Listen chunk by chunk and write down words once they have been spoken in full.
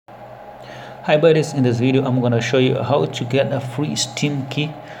Hi buddies, in this video I'm gonna show you how to get a free Steam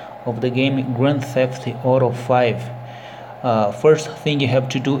key of the game Grand Theft Auto 5. First thing you have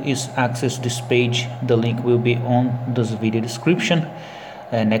to do is access this page. The link will be on this video description.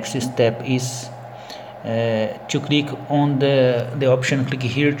 Next step is to click on the option, click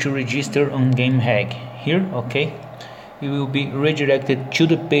here to register on GameHag. Here, okay, you will be redirected to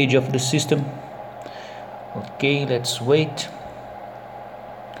the page of the system. Okay, let's wait.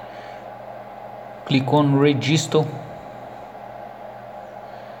 Click on register.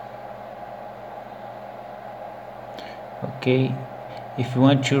 Okay, if you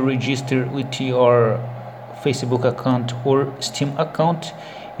want to register with your Facebook account or Steam account,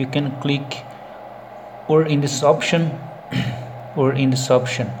 you can click or in this option or in this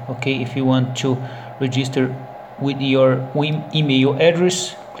option. Okay, if you want to register with your email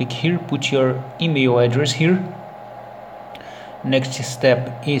address, click here, put your email address here. Next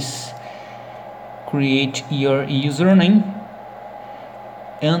step is create your username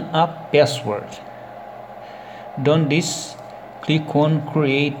and a password. Done this, click on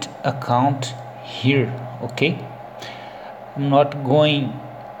create account here. Okay, I'm not going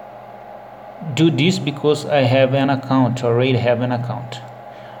do this because I have an account, already have an account.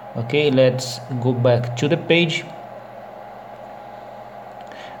 Okay, let's go back to the page.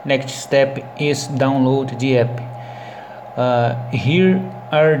 Next step is download the app. Here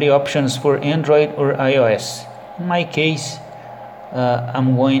are the options for Android or iOS. In my case,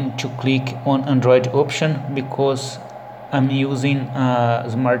 I'm going to click on Android option because I'm using a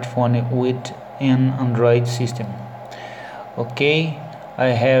smartphone with an Android system. Okay, I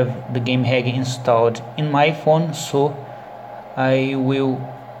have the GameHag installed in my phone, so I will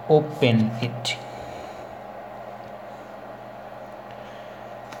open it.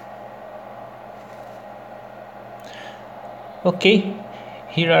 Okay,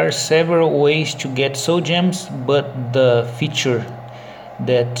 here are several ways to get soul gems, but the feature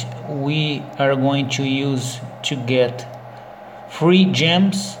that we are going to use to get free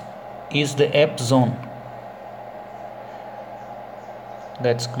gems is the app zone.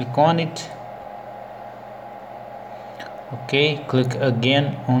 Let's click on it. Okay, click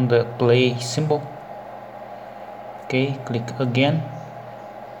again on the play symbol. Okay, click again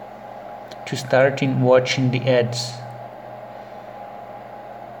to start in watching the ads.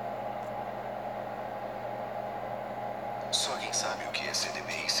 Só quem sabe o que é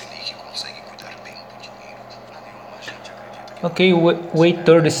CDB e Selic consegue cuidar bem do dinheiro. Nenhuma gente acredita. Okay, wait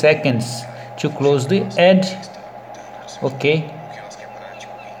 30 seconds to close the ad. Okay,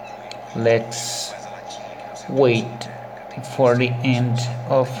 let's wait for the end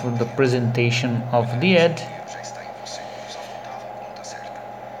of the presentation of the ad.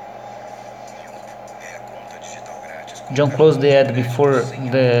 Don't close the ad before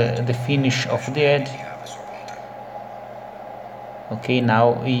the finish of the ad. Okay,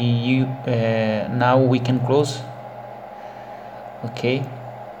 now now we can close. Okay,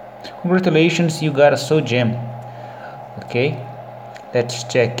 congratulations, you got a soul gem. Okay, let's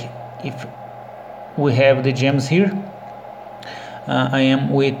check if we have the gems here. I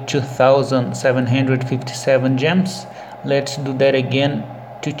am with 2,757 gems. Let's do that again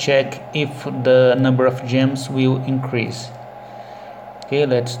to check if the number of gems will increase. Okay,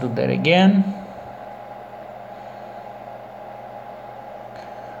 let's do that again.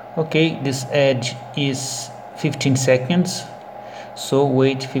 Okay, this ad is 15 seconds, so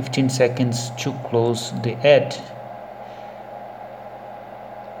wait 15 seconds to close the ad.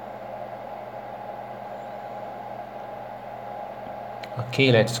 Okay,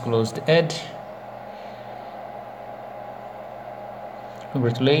 let's close the ad.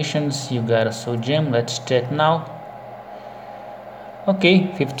 Congratulations, you got a soul gem. Let's check now. Okay,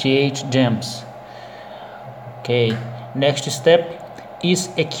 58 gems. Okay, next step is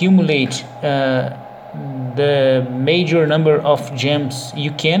accumulate the major number of gems you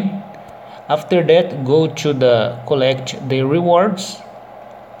can. After that, go to the collect the rewards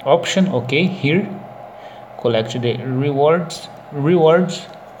option. Okay, here collect the rewards.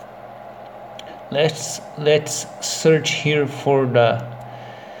 Let's search here for the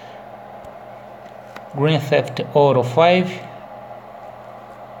Grand Theft Auto 5.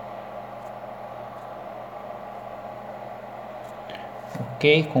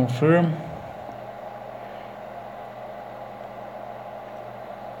 Okay, confirm.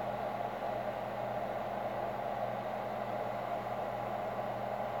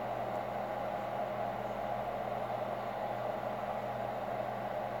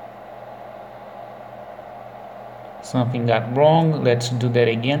 Something got wrong. Let's do that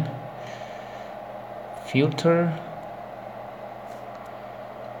again. Filter.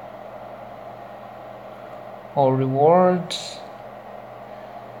 all rewards,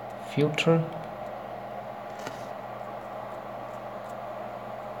 filter.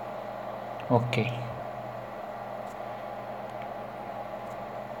 Okay.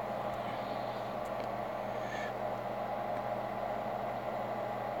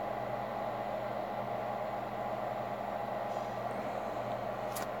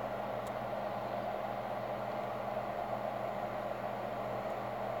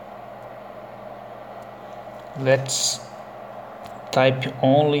 Let's type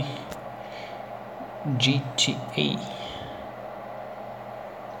only GTA.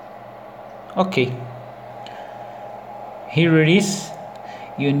 Okay, here it is.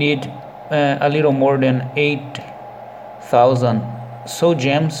 You need a little more than 8,000 soul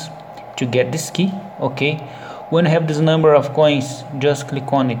gems to get this key. Okay, when you have this number of coins, just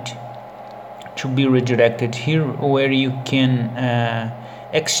click on it to be redirected here, where you can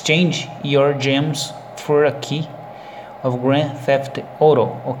exchange your gems for a key of Grand Theft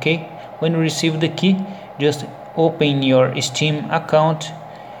Auto. Okay, when you receive the key, just open your Steam account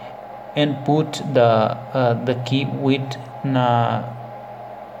and put the key with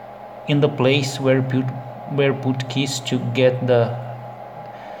in the place where put keys to get the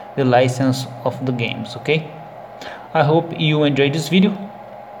license of the games. Okay, I hope you enjoyed this video.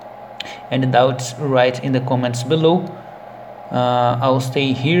 Any doubts, write in the comments below. I'll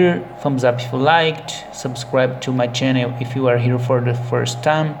stay here. Thumbs up if you liked, subscribe to my channel if you are here for the first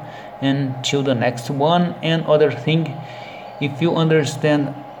time, and till the next one. And other thing, if you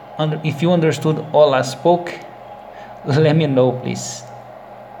understood all I spoke, let me know please.